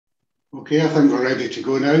Okay, I think we're ready to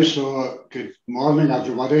go now. So good morning,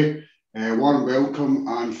 everybody. Warm welcome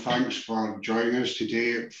and thanks for joining us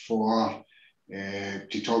today to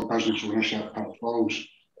talk business ownership pitfalls.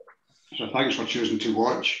 So thanks for choosing to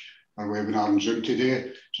watch our webinar on Zoom today.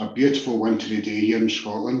 It's a beautiful wintry day here in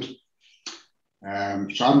Scotland.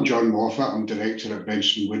 So I'm John Moffat. I'm director at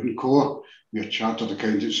Benson Wood & Co. We are chartered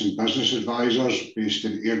accountants and business advisors based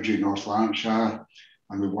in Airdrie, North Lanarkshire,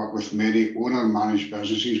 and we work with many owner-managed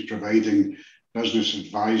businesses providing business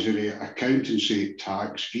advisory, accountancy,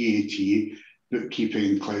 tax, VAT,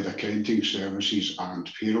 bookkeeping, cloud accounting services,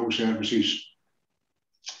 and payroll services.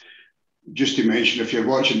 Just to mention, if you're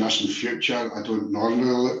watching this in future, I don't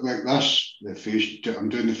normally look like this. I'm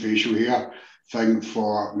doing the facial hair thing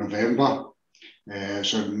for November.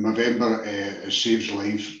 So November saves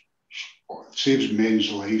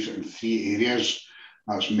men's life in 3 areas.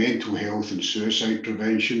 That's mental health and suicide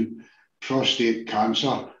prevention, prostate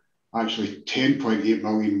cancer. Actually, 10.8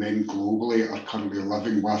 million men globally are currently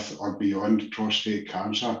living with or beyond prostate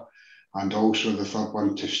cancer, and also the third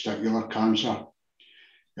one, testicular cancer.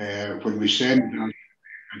 When we send a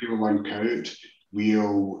video link out,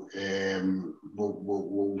 we'll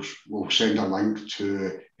send a link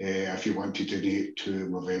to if you want to donate to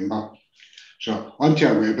November. So onto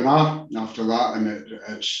our webinar after that, and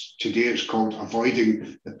today it's called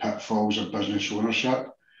Avoiding the Pitfalls of Business Ownership,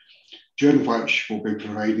 during which we'll be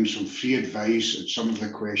providing some free advice and some of the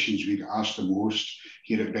questions we get asked the most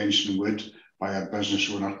here at Benson Wood by our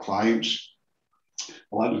business owner clients.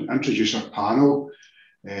 I'll introduce our panel.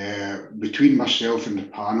 Between myself and the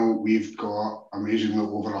panel, we've got amazingly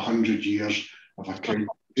over 100 years of accounting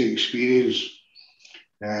experience.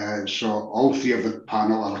 So all 3 of the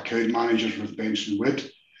panel are account managers with Benson Wood.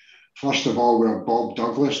 First of all, we have Bob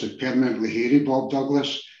Douglas, the permanently hairy Bob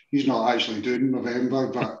Douglas. He's not actually doing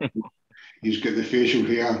November, but he's got the facial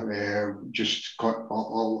hair just cut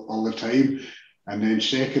all the time. And then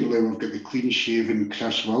secondly, we've got the clean-shaven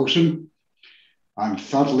Chris Wilson. And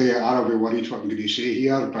thirdly, I'll be worried what I'm going to say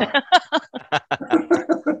here, but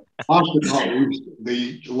last but not least,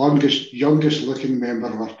 the youngest looking member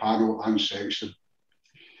of our panel, Anne Sexton.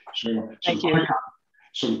 So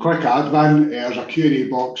some quick admin. There's a Q&A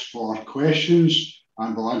box for questions,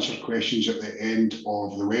 and we'll answer questions at the end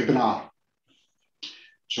of the webinar.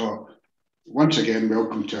 So once again,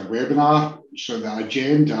 welcome to our webinar. So the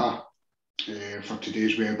agenda for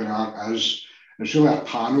today's webinar is really a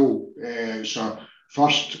panel. So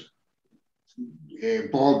first,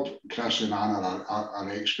 Bob, Chris and Anna are our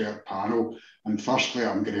expert panel. And firstly,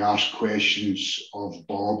 I'm going to ask questions of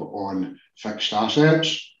Bob on fixed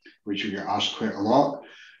assets, which we get asked quite a lot.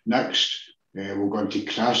 Next, we'll go into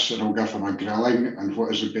Chris and I'll give him a grilling and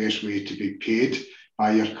what is the best way to be paid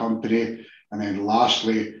by your company. And then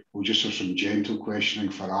lastly, we'll just have some gentle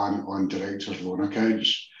questioning for Anne on director's loan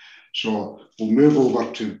accounts. So we'll move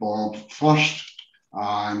over to Bob first,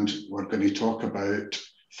 and we're going to talk about,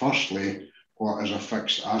 firstly, what is a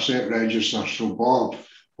fixed asset register. So Bob,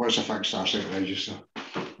 what's a fixed asset register?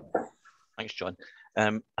 Thanks, John.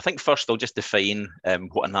 I think first I'll just define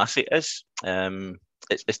what an asset is.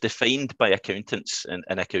 It's defined by accountants in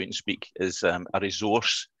accounting speak as a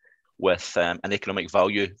resource with an economic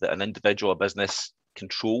value that an individual or business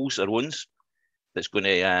controls or owns that's going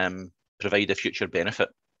to provide a future benefit.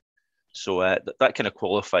 So that kind of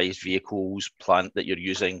qualifies vehicles, plant that you're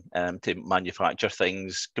using to manufacture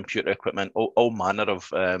things, computer equipment, all manner of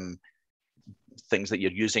things that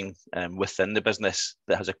you're using within the business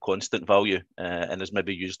that has a constant value and is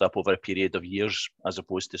maybe used up over a period of years, as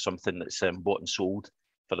opposed to something that's bought and sold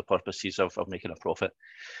for the purposes of making a profit.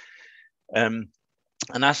 An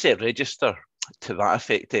asset register, to that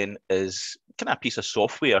effect, then, is kind of a piece of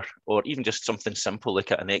software or even just something simple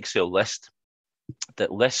like an Excel list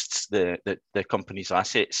that lists the company's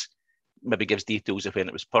assets, maybe gives details of when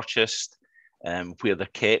it was purchased, where they're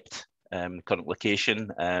kept, current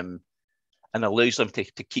location, and allows them to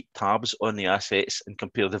keep tabs on the assets and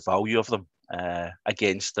compare the value of them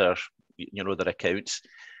against their accounts.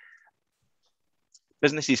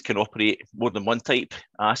 Businesses can operate more than one type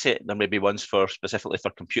asset. There may be ones specifically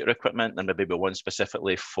for computer equipment, and maybe one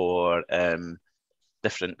specifically for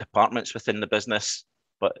different departments within the business.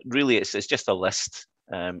 But really, it's just a list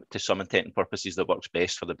to some intent and purposes that works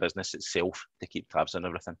best for the business itself to keep tabs on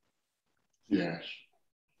everything. Yes,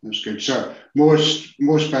 that's good. So most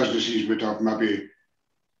businesses would have maybe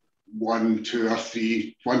 1, 2, or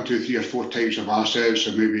 3 or 4 types of assets,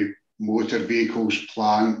 so maybe motor vehicles,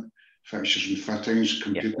 plant, fixtures and fittings,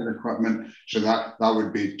 computer equipment. So that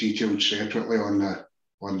would be detailed separately on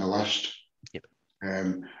the list. Yep.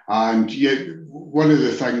 And yeah, one of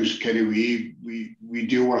the things kind of we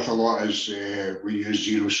deal with a lot is we use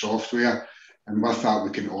Zero software, and with that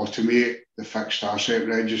we can automate the fixed asset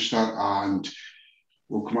register, and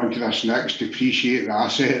we'll come on to this next, depreciate the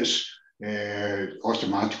assets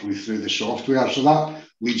automatically through the software. So that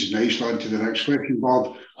leads nicely on to the next question,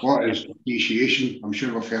 Bob. What is depreciation? I'm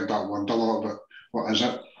sure we've heard that word a lot, but what is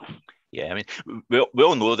it? Yeah, I mean, we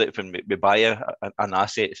all know that when we buy an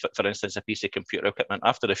asset, for instance, a piece of computer equipment,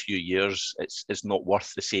 after a few years, it's not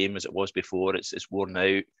worth the same as it was before. It's worn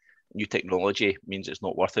out. New technology means it's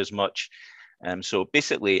not worth as much. So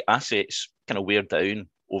basically, assets kind of wear down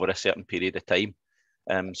over a certain period of time.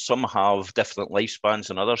 Some have different lifespans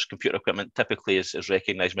than others. Computer equipment typically is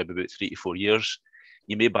recognised maybe about 3 to 4 years.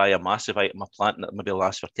 You may buy a massive item of plant that maybe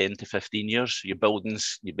lasts for 10 to 15 years. Your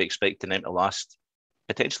buildings, you'd be expecting them to last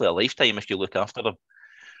potentially a lifetime if you look after them.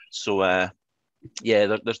 So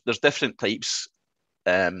yeah, there's different types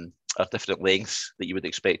or different lengths that you would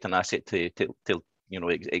expect an asset to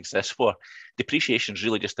exist for. Depreciation is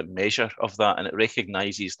really just a measure of that, and it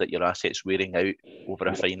recognises that your asset's wearing out over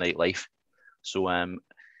a finite life. So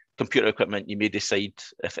computer equipment, you may decide,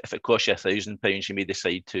 if it costs you £1,000, you may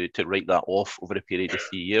decide to write that off over a period of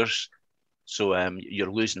 3 years. So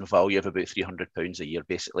you're losing value of about £300 a year,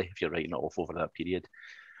 basically, if you're writing it off over that period.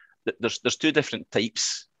 There's two different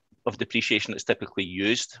types of depreciation that's typically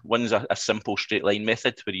used. One's a simple straight line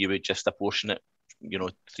method where you would just apportion it,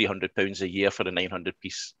 £300 a year for a 900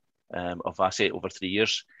 piece of asset over 3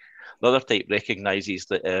 years. The other type recognises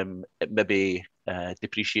that it maybe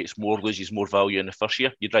depreciates more, loses more value in the first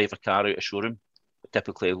year. You drive a car out of showroom, it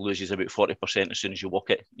typically loses about 40% as soon as you walk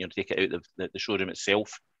it, take it out of the showroom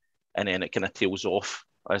itself, and then it kind of tails off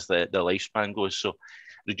as the lifespan goes. So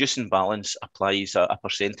reducing balance applies a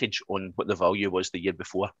percentage on what the value was the year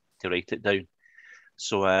before to write it down.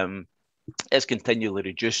 So it's continually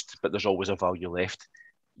reduced, but there's always a value left.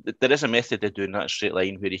 There is a method of doing that straight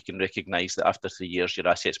line where you can recognise that after 3 years your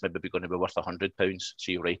assets maybe be going to be worth £100,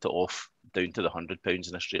 so you write it off down to the £100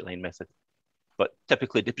 in a straight line method. But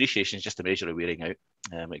typically depreciation is just a measure of wearing out.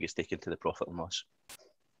 It gets taken to the profit and loss.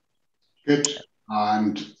 Good,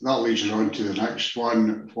 and that leads us on to the next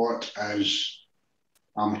one. What is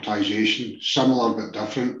amortisation? Similar but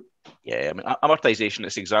different? Yeah, I mean, amortisation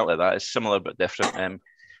is exactly that. It's similar but different.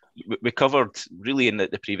 We covered really in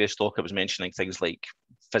the previous talk, I was mentioning things like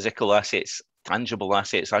physical assets, tangible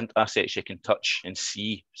assets, and assets you can touch and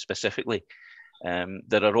see specifically.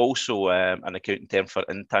 There are also an accounting term for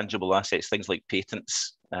intangible assets, things like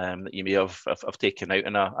patents that you may have taken out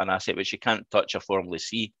in an asset which you can't touch or formally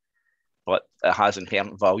see, but it has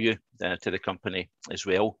inherent value to the company as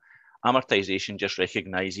well. Amortisation just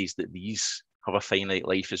recognises that these have a finite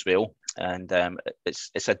life as well, and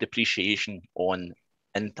it's a depreciation on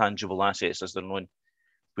intangible assets, as they're known,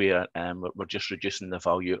 where we're just reducing the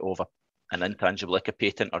value of an intangible, like a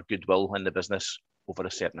patent or goodwill in the business, over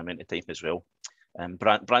a certain amount of time as well.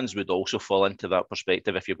 Brands would also fall into that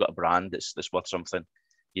perspective. If you've got a brand that's worth something,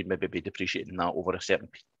 you'd maybe be depreciating that over a certain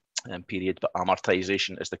period, but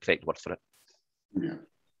amortisation is the correct word for it. Yeah,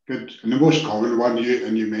 good. And the most common one,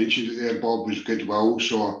 you mentioned it there, Bob, was goodwill.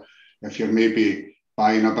 So if you're maybe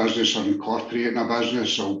buying a business or incorporating a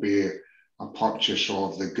business, there'll be a purchase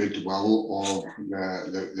of the goodwill of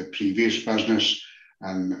the previous business,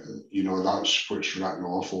 and that's what's written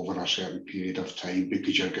off over a certain period of time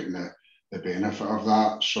because you're getting the benefit of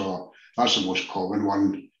that. So that's the most common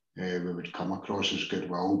one we would come across as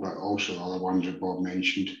goodwill, but also the other ones that Bob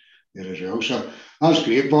mentioned there as well. So that's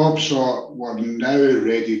great, Bob. So we're now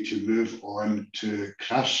ready to move on to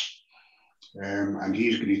Chris, and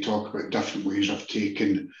he's going to talk about different ways of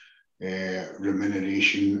taking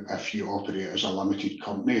remuneration if you operate as a limited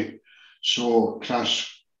company. So Chris,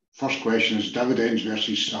 first question is dividends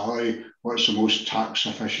versus salary. What's the most tax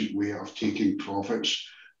efficient way of taking profits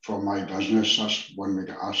from my business? That's one we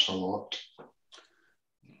get asked a lot.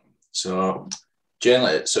 So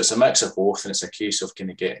generally, it's a mix of both, and it's a case of kind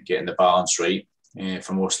of getting the balance right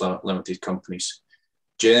for most limited companies.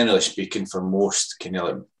 Generally speaking, for most kind of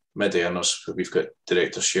like mid-earners, we've got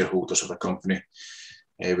directors, shareholders of a company,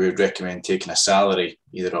 we would recommend taking a salary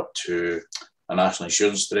either up to a national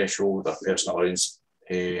insurance threshold or personal allowance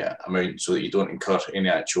amount so that you don't incur any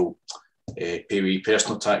actual payee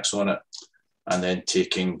personal tax on it, and then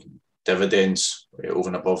taking dividends over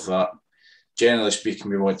and above that. Generally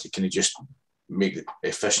speaking, we want to kind of just make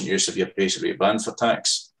efficient use of your basic rate band for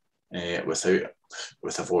tax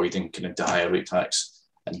with avoiding kind of the higher rate tax.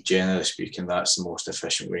 And generally speaking, that's the most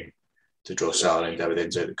efficient way to draw salary and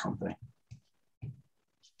dividends out of the company.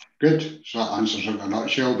 Good. So that answers it in a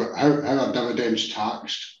nutshell. But how are dividends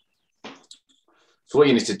taxed? So what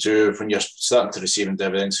you need to do when you're starting to receiving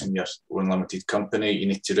dividends from your own limited company, you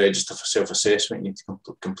need to register for self-assessment, you need to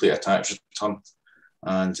complete a tax return.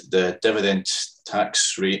 And the dividend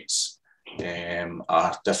tax rates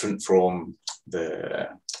are different from the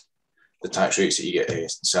tax rates that you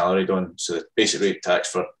get salaried on. So the basic rate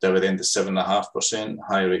tax for dividend is 7.5%,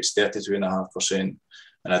 high rate is 32.5%,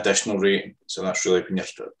 an additional rate, so that's really when you're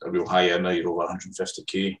a real high earner, you're over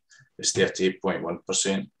 150k, is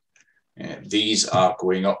 38.1%. These are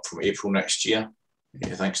going up from April next year,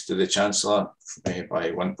 thanks to the Chancellor,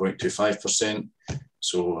 by 1.25%.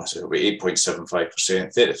 So it'll be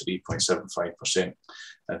 8.75%, 33.75%,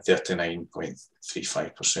 and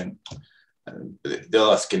 39.35%. The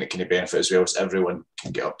other kind of benefit as well is everyone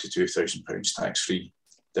can get up to £2,000 tax-free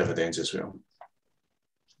dividends as well.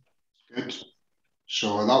 Good.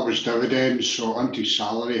 So that was dividends. So onto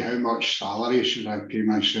salary. How much salary should I pay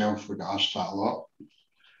myself? We get asked that a lot.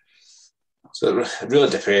 So it really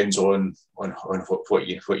depends on what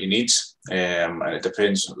you need, and it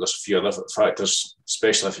depends. There's a few other factors,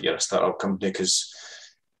 especially if you're a startup company, because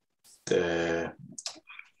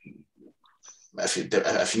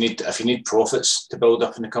if you need profits to build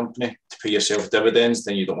up in the company to pay yourself dividends,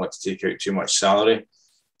 then you don't want to take out too much salary.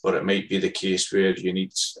 Or it might be the case where you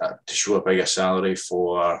need to show a bigger salary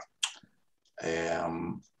for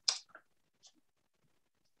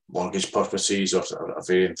mortgage purposes or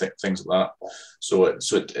varying things like that. So it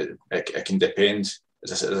can depend.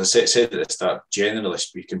 As I said at the start, generally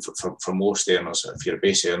speaking, for most earners, if you're a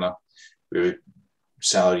base earner, we would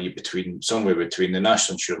salary you somewhere between the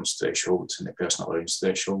national insurance threshold and the personal allowance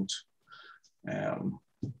threshold.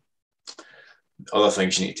 Other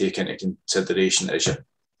things you need to take into consideration is your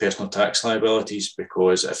personal tax liabilities,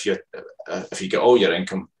 because if you get all your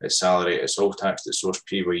income as salary, it's all taxed at source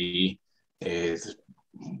PAYE,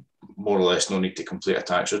 more or less no need to complete a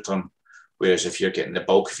tax return. Whereas if you're getting the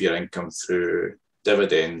bulk of your income through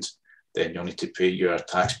dividend, then you'll need to pay your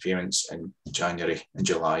tax payments in January and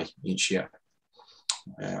July each year.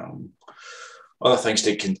 Other things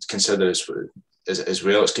to consider as well,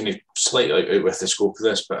 it's kind of slightly out with the scope of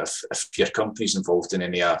this, but if your company's involved in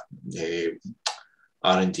any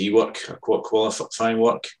R&D work or qualifying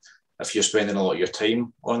work, if you're spending a lot of your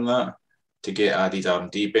time on that, to get added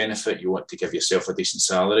R&D benefit, you want to give yourself a decent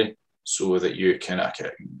salary so that you can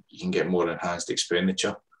get more enhanced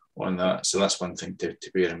expenditure on that. So that's one thing to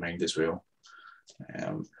bear in mind as well.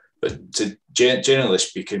 But generally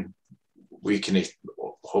speaking, we can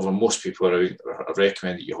hover most people around. I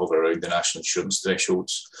recommend that you hover around the national insurance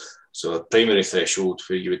thresholds. So the primary threshold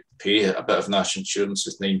where you would pay a bit of national insurance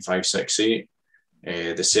is 9,568.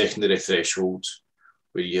 The secondary threshold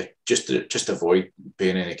where you just avoid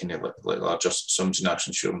paying any kind of larger sums of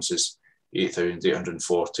national insurance is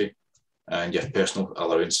 8,840, and your personal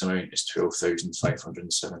allowance amount is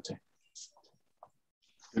 12,570.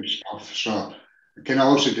 Good stuff. So it kind of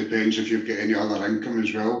also depends if you've got any other income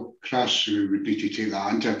as well, Chris. We would need to take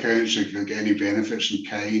that into account. So if you've got any benefits in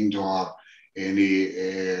kind or any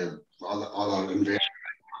other investment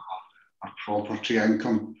or property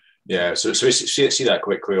income. Yeah, so we see that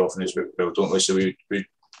quite often as well, don't we? So the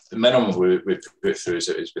minimum we put through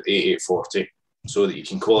is with 8,840, so that you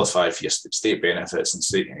can qualify for your state benefits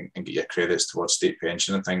and get your credits towards state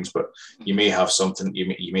pension and things. But you may have something,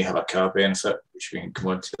 you may have a car benefit, which we can come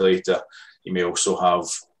on to later. You may also have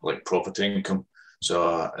like property income.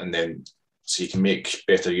 So you can make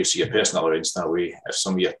better use of your personal allowance that way. If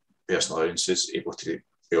some of your personal allowance is able to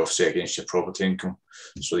be offset against your property income,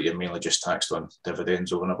 so that you're mainly just taxed on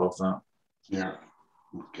dividends over and above that. Yeah.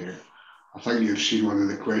 Okay. I think you've seen one of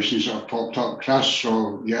the questions that have popped up, Chris.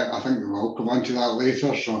 So yeah, I think we will come on to that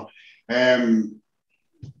later. So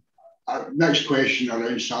next question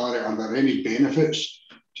around salary: are there any benefits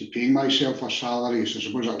to paying myself a salary? So I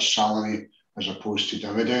suppose that's salary as opposed to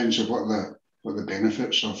dividends. So what are the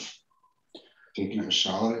benefits of taking it as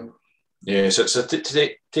salary? Yeah, so to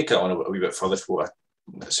take it on a wee bit further for what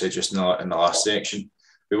I said just in the last section,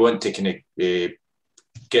 we want to kind of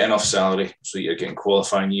get enough salary so that you're getting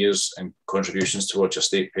qualifying years and contributions towards your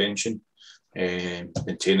state pension,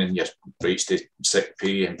 maintaining your rights to sick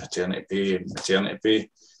pay and paternity pay and maternity pay.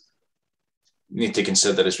 You need to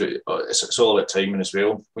consider it's all about timing as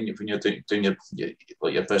well when you're doing your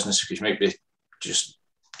business, because you might be just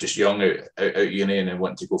young out uni and then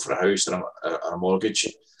want to go for a house or a mortgage.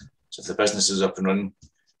 So if the business is up and running,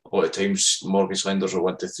 a lot of times mortgage lenders will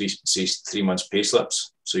want to see 3 months pay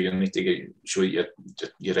slips, so you need to show that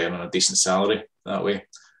you're earning a decent salary that way.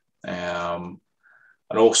 And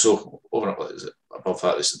also over above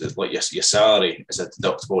that, is like your salary is a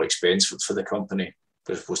deductible expense for the company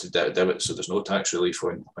as opposed to debit, so there's no tax relief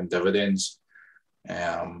on dividends.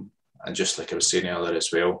 And just like I was saying earlier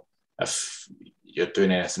as well, if you're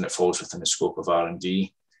doing anything that falls within the scope of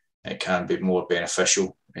R&D, it can be more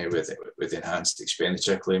beneficial with enhanced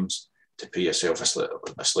expenditure claims to pay yourself a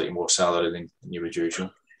slightly more salary than you would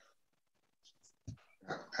usual.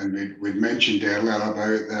 And we'd mentioned earlier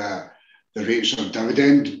about the rates of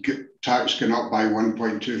dividend tax going up by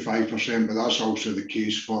 1.25%, but that's also the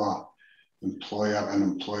case for employer and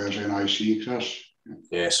employers NIC, Chris.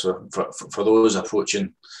 Yes, so for those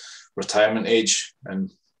approaching retirement age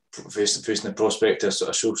and facing the prospect of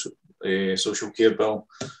a social care bill,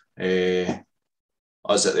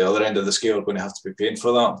 us at the other end of the scale are going to have to be paying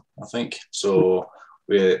for that, I think. So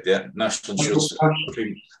the national insurance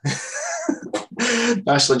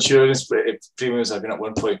national insurance premiums are going up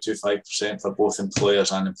 1.25% for both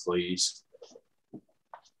employers and employees.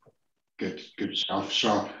 Good stuff.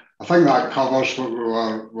 So I think that covers what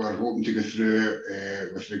we're hoping to go through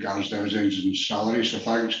with regards to dividends and salaries. So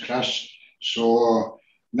thanks, Chris. So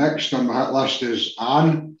next on my list is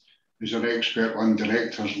Anne, who's an expert on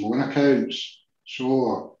directors' loan accounts.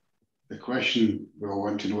 So the question we'll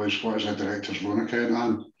want to know is, what is a director's loan account,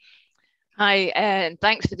 Anne? Hi, and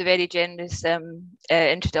thanks for the very generous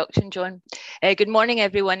introduction, John. Good morning,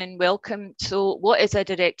 everyone, and welcome. So what is a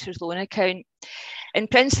director's loan account? In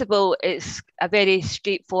principle, it's a very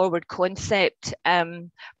straightforward concept,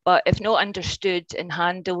 but if not understood and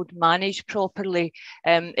handled, managed properly,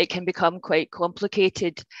 it can become quite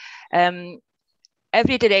complicated.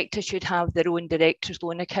 Every director should have their own director's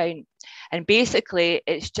loan account. And basically,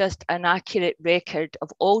 it's just an accurate record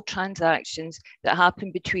of all transactions that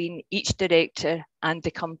happen between each director and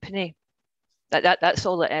the company. That's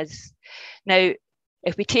all it is. Now,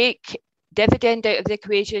 if we take dividend out of the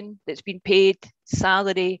equation that's been paid,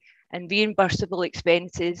 salary and reimbursable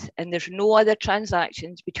expenses, and there's no other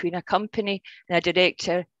transactions between a company and a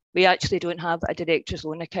director, we actually don't have a director's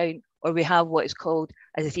loan account, or we have what is called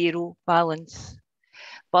a zero balance.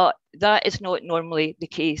 But that is not normally the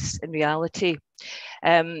case in reality.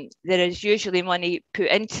 There is usually money put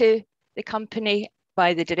into the company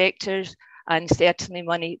by the directors, and certainly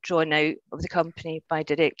money drawn out of the company by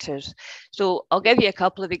directors. So I'll give you a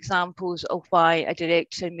couple of examples of why a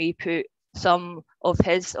director may put some of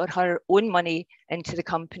his or her own money into the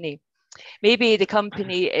company. Maybe the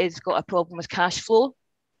company has got a problem with cash flow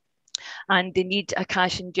and they need a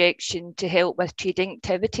cash injection to help with trading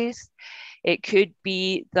activities. It could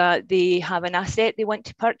be that they have an asset they want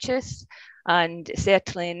to purchase, and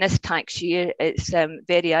certainly in this tax year, it's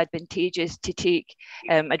very advantageous to take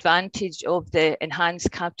advantage of the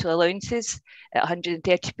enhanced capital allowances at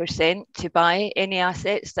 130% to buy any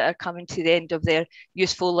assets that are coming to the end of their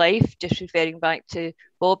useful life, just referring back to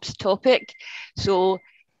Bob's topic. So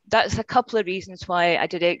that's a couple of reasons why a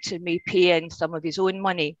director may pay in some of his own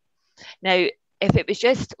money. Now, if it was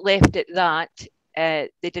just left at that,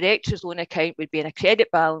 the director's loan account would be in a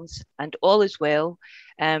credit balance and all is well.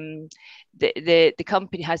 The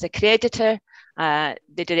company has a creditor,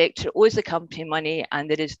 the director owes the company money, and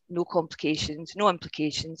there is no complications, no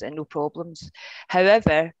implications and no problems.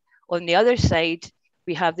 However, on the other side,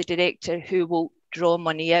 we have the director who will draw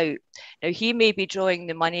money out. Now, he may be drawing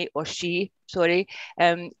the money, or she, sorry,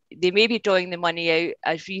 they may be drawing the money out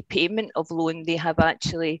as repayment of loan they have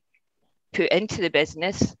actually put into the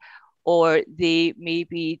business, or they may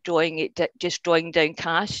be drawing it, just drawing down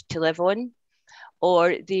cash to live on,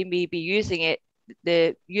 or they may be using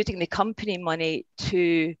the company money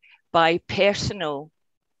to buy personal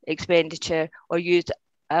expenditure or use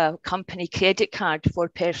a company credit card for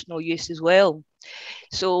personal use as well.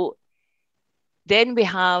 So then we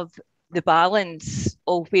have the balance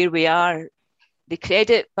of where we are, the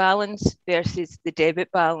credit balance versus the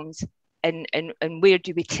debit balance, and where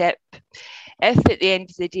do we tip? If at the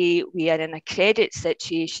end of the day we are in a credit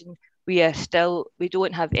situation, we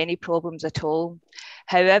don't have any problems at all.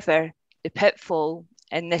 However, the pitfall,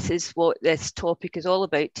 and this is what this topic is all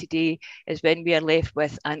about today, is when we are left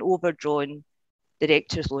with an overdrawn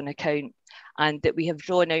director's loan account, and that we have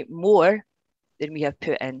drawn out more than we have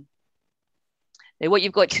put in. Now, what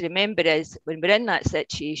you've got to remember is when we're in that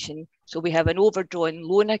situation, so we have an overdrawn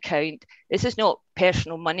loan account, this is not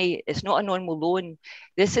personal money, it's not a normal loan.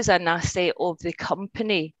 This is an asset of the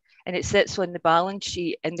company, and it sits on the balance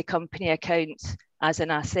sheet in the company accounts as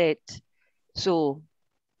an asset. So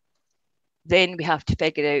then we have to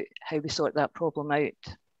figure out how we sort that problem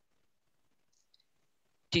out.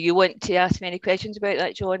 Do you want to ask me any questions about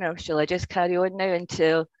that, John, or shall I just carry on now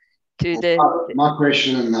until My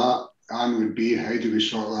question on that, Anne, would be, how do we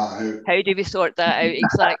sort that out? How do we sort that out?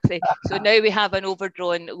 Exactly. So now we have an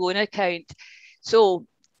overdrawn loan account. So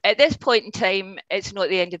at this point in time, it's not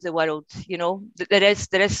the end of the world. You know, there is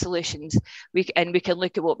solutions. We can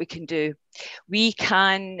look at what we can do. We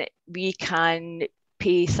can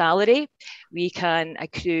pay salary, we can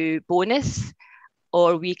accrue bonus,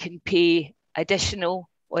 or we can pay additional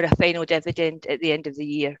or a final dividend at the end of the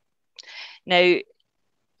year. Now,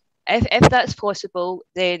 if that's possible,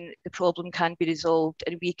 then the problem can be resolved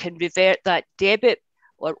and we can revert that debit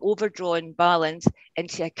or overdrawn balance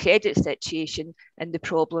into a credit situation and the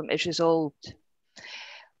problem is resolved.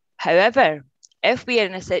 However, if we are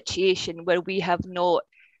in a situation where we have not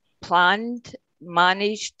planned,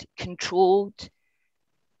 managed, controlled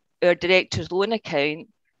our director's loan account,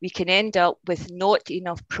 we can end up with not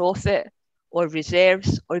enough profit or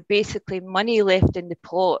reserves or basically money left in the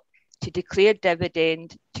pot to declare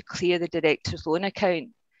dividend to clear the director's loan account.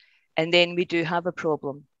 And then we do have a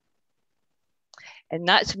problem. And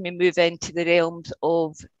that's when we move into the realms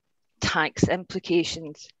of tax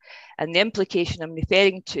implications. And the implication I'm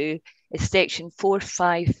referring to is Section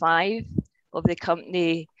 455 of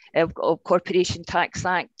the of Corporation Tax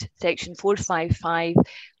Act, Section 455,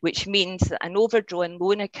 which means that an overdrawn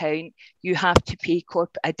loan account, you have to pay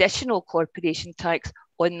additional corporation tax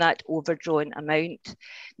on that overdrawn amount.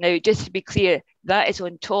 Now, just to be clear, that is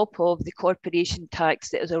on top of the corporation tax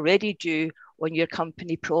that is already due on your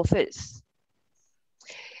company profits.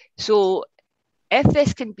 So if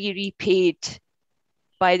this can be repaid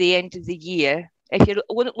by the end of the year, if your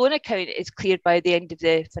loan account is cleared by the end of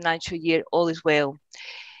the financial year, all is well.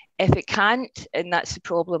 If it can't, and that's the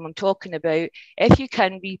problem I'm talking about, if you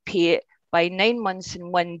can repay it by 9 months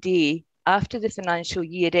and 1 day after the financial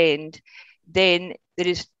year end, then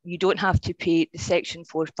you don't have to pay the Section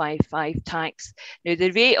 455 tax. Now,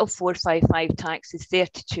 the rate of 455 tax is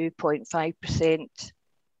 32.5%.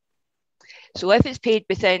 So if it's paid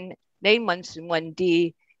within 9 months and 1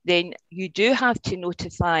 day, then you do have to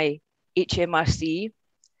notify HMRC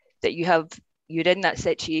that you're in that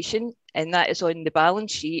situation, and that is on the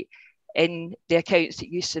balance sheet in the accounts that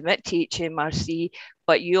you submit to HMRC,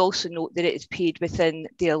 but you also note that it is paid within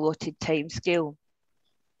the allotted timescale.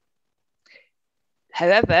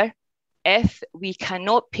 However, if we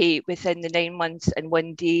cannot pay within the 9 months and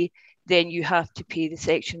 1 day, then you have to pay the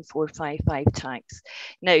Section 455 tax.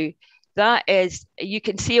 Now, that is, you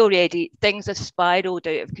can see already, things have spiraled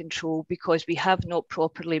out of control because we have not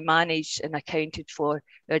properly managed and accounted for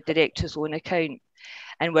our director's loan account.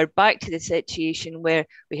 And we're back to the situation where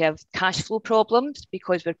we have cash flow problems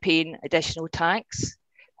because we're paying additional tax,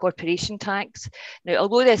 corporation tax. Now,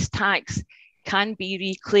 although this tax can be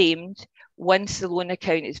reclaimed once the loan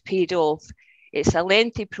account is paid off, it's a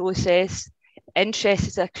lengthy process, interest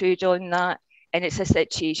is accrued on that, and it's a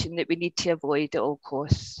situation that we need to avoid at all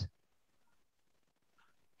costs.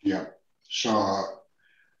 Yeah, so a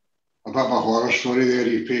bit of a horror story there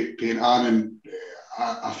you paint, Anne, and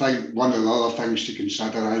I think one of the other things to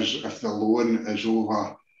consider is if the loan is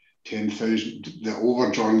over 10,000, the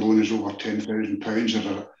overdrawn loan is over £10,000, is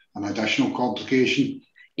there an additional complication?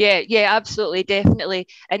 Yeah, absolutely, definitely.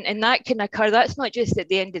 And that can occur. That's not just at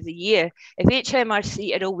the end of the year. If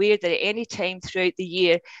HMRC are aware that at any time throughout the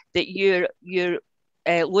year that your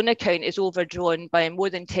loan account is overdrawn by more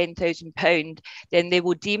than £10,000, then they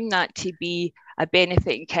will deem that to be a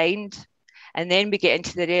benefit in kind. And then we get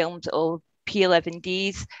into the realms of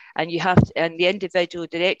P11Ds, and and the individual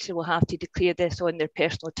director will have to declare this on their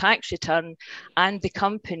personal tax return, and the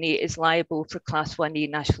company is liable for Class 1A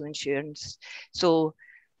national insurance. So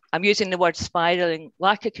I'm using the word spiraling,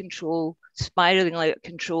 lack of control, spiraling out of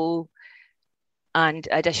control, and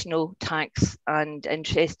additional tax and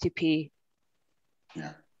interest to pay.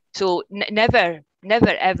 Yeah. So never,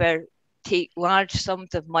 ever take large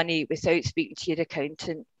sums of money without speaking to your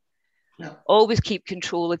accountant. Yeah. Always keep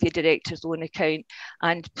control of your director's loan account,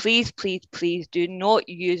 and please do not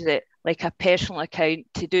use it like a personal account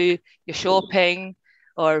to do your shopping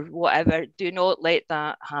or whatever. Do not let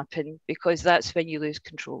that happen, because that's when you lose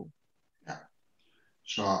control. Yeah.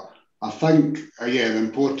 So I think, the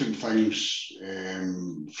important things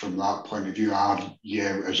from that point of view are,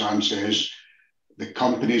 as Anne says, the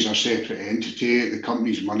company is a separate entity. The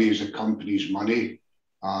company's money is the company's money,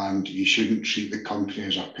 and you shouldn't treat the company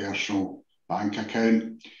as a personal bank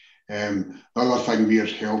account. The other thing we are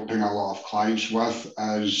helping a lot of clients with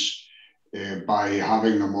is by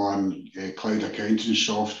having them on cloud accounting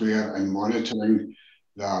software and monitoring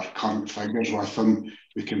their current figures with them,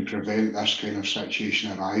 we can prevent this kind of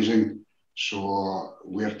situation arising. So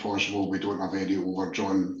where possible, we don't have any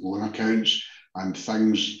overdrawn loan accounts, and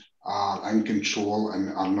things are in control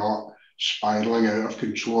and are not spiraling out of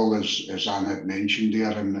control, as Anne had mentioned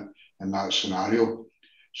there in that scenario.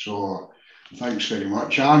 So Thanks very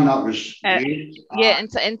much, Anne. That was great. Yeah,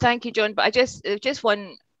 and thank you, John. But I just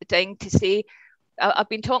one thing to say. I've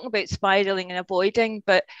been talking about spiraling and avoiding,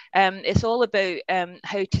 but it's all about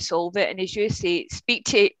how to solve it. And as you say, speak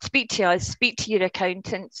to us, speak to your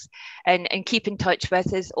accountants, and keep in touch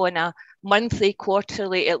with us on a monthly,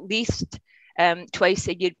 quarterly, at least twice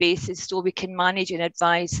a year basis, so we can manage and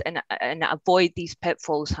advise and avoid these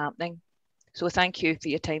pitfalls happening. So thank you for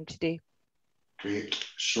your time today. Great.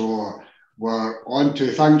 So we're on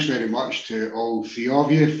to, thanks very much to all three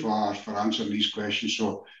of you for answering these questions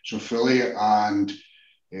so fully, and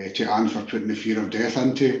to Anne for putting the fear of death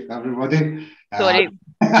into everybody. Sorry.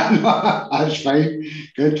 That's fine.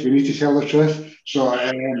 Good. We need to tell the truth. So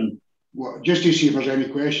just to see if there's any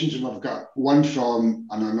questions, and we've got one from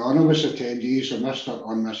an anonymous attendee, so Mr.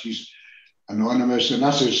 or Mrs. Anonymous, and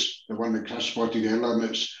this is the one that Chris spotted earlier, and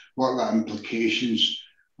it's what are the implications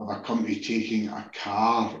of a company taking a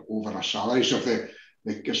car over a salary. So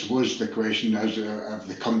I suppose the question is if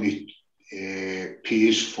the company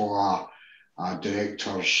pays for a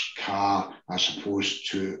director's car as opposed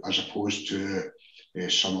to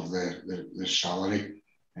some of the salary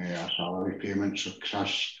payment. So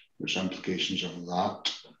Chris, what's the implications of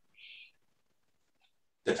that?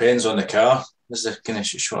 Depends on the car. This is a kind of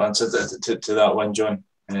short answer to that one, John.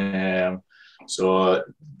 So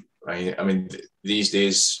I mean, these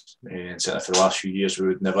days, and certainly for the last few years, we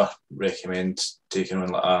would never recommend taking on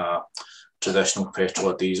like a traditional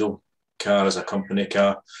petrol or diesel car as a company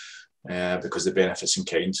car, because the benefits in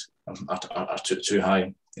kind are too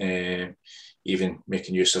high. Even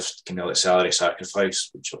making use of kind of like salary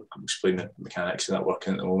sacrifice, which I'll explain the mechanics of that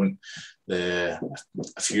working at the moment.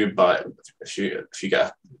 If you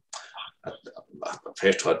get a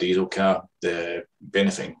petrol or diesel car, the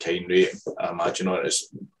benefit in kind rate, I imagine, on it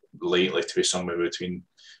is likely to be somewhere between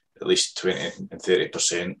at least 20 and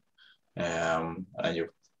 30%, and you'll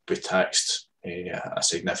be taxed a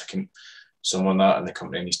significant sum on that, and the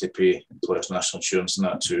company needs to pay employers' national insurance on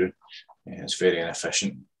that too. It's very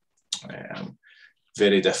inefficient.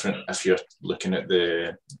 Very different if you're looking at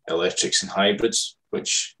the electrics and hybrids,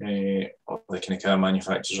 which the kind of car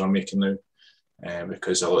manufacturers are making now,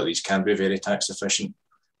 because a lot of these can be very tax efficient,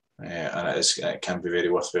 and it can be very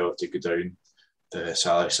worthwhile to go down the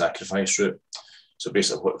salary sacrifice route. So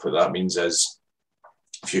basically what that means is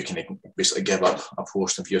if you can basically give up a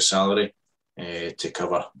portion of your salary to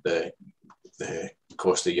cover the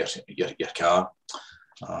cost of your car,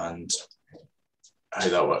 and how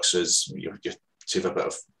that works is you save a bit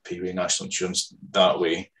of payway national insurance that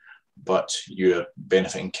way, but your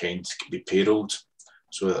benefit in kind can be payrolled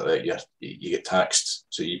so that you get taxed.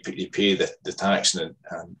 So you pay the tax and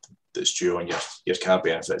that's due on your car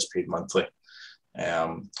benefits paid monthly.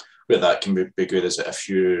 Where that can be good is that if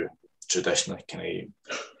you traditionally can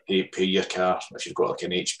pay your car, if you've got like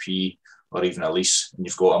an HP or even a lease, and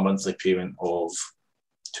you've got a monthly payment of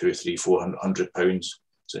 £200-400,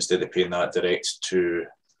 so instead of paying that direct to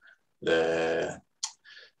the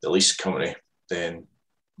lease company, then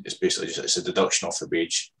it's basically it's a deduction off the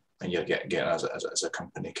wage, and you're getting it as a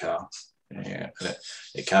company car. And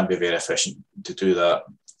it can be very efficient to do that,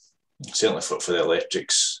 certainly for the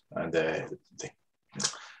electrics and the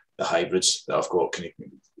hybrids that have got kind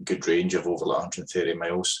of good range of over 130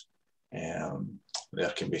 miles. There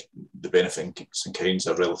can be the benefits and kinds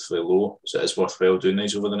are relatively low, so it's worthwhile doing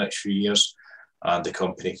these over the next few years, and the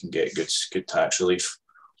company can get good tax relief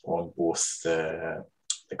on both the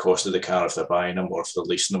cost of the car if they're buying them or if they're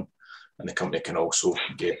leasing them, and the company can also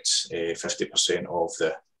get 50% of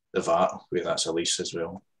the VAT where that's a lease as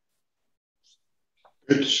well.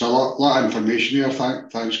 Good. So a lot of information here.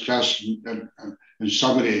 Thanks, Chris. In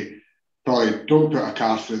summary, probably don't put a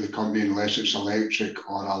car through the company unless it's electric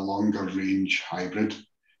or a longer range hybrid.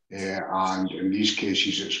 And in these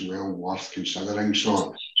cases, it's well worth considering.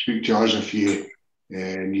 So speak to us if you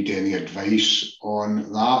need any advice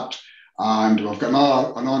on that. And we've got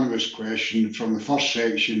another anonymous question from the first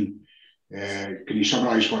section. Can you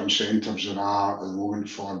summarise what incentives there are at the moment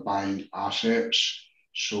for buying assets?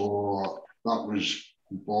 So that was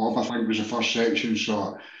Bob, I think, was the first section.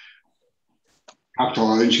 So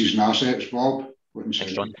capital allowances and assets, Bob. Thanks,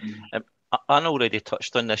 John. Anne already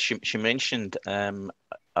touched on this. She mentioned a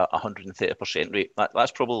 130% rate.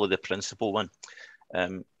 That's probably the principal one.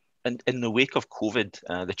 And in the wake of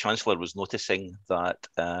COVID, the Chancellor was noticing that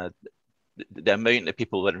the amount that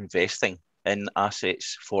people were investing in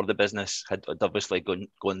assets for the business had obviously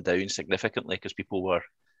gone down significantly because people were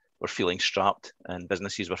feeling strapped and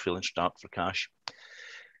businesses were feeling strapped for cash.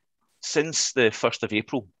 Since the 1st of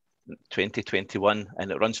April 2021,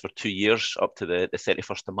 and it runs for 2 years up to the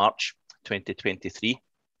 31st of March 2023,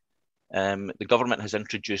 The government has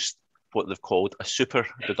introduced what they've called a super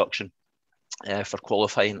deduction for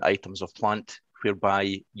qualifying items of plant,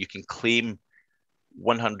 whereby you can claim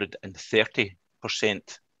 130%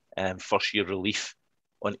 first year relief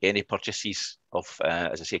on any purchases of,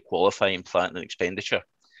 as I say, qualifying plant and expenditure.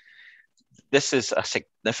 This is a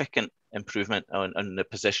significant improvement on the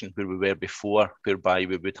position where we were before, whereby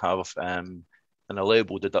we would have an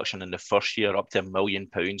allowable deduction in the first year up to £1 million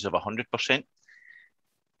of 100%.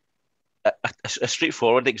 A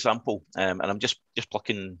straightforward example, and I'm just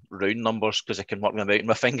plucking round numbers because I can work them out in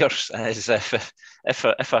my fingers, is if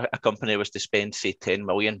a company was to spend, say, 10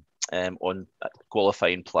 million on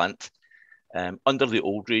qualifying plant, under the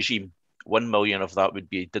old regime, 1 million of that would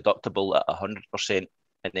be deductible at 100%,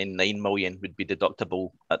 and then 9 million would be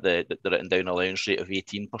deductible at the written down allowance rate of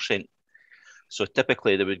 18%. So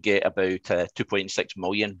typically they would get about 2.6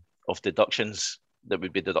 million of deductions that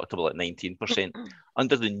would be deductible at 19%.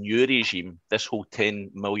 Under the new regime, this whole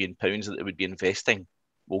 £10 million that they would be investing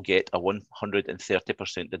will get a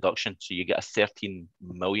 130% deduction. So you get a 13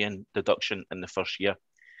 million deduction in the first year.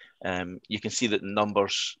 You can see that the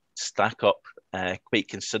numbers stack up quite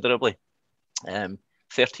considerably.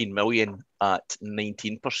 13 million at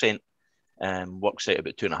 19% works out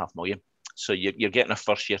about 2.5 million. So you're getting a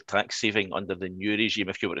first year tax saving under the new regime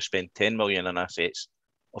if you were to spend 10 million on assets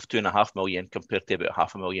of 2.5 million compared to about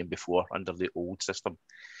 500,000 before under the old system.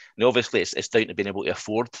 Now, obviously, it's down to being able to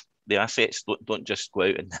afford the assets. Don't just go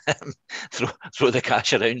out and throw the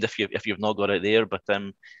cash around if you've not got it there. But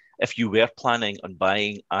if you were planning on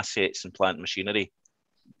buying assets and plant machinery,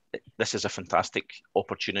 this is a fantastic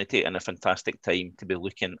opportunity and a fantastic time to be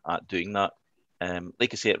looking at doing that.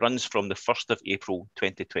 Like I say, it runs from the 1st of April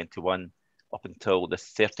 2021 up until the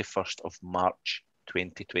 31st of March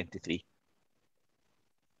 2023.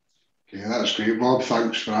 Okay, that's great, Bob.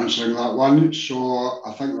 Thanks for answering that one. So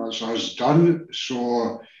I think that's us done.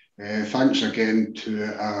 So thanks again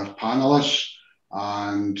to our panellists.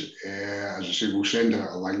 And as I say, we'll send out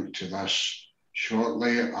a link to this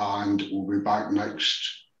shortly, and we'll be back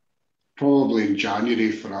probably in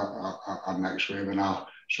January for our next webinar.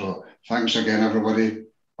 So thanks again, everybody.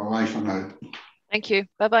 Bye-bye for now. Thank you.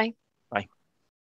 Bye-bye.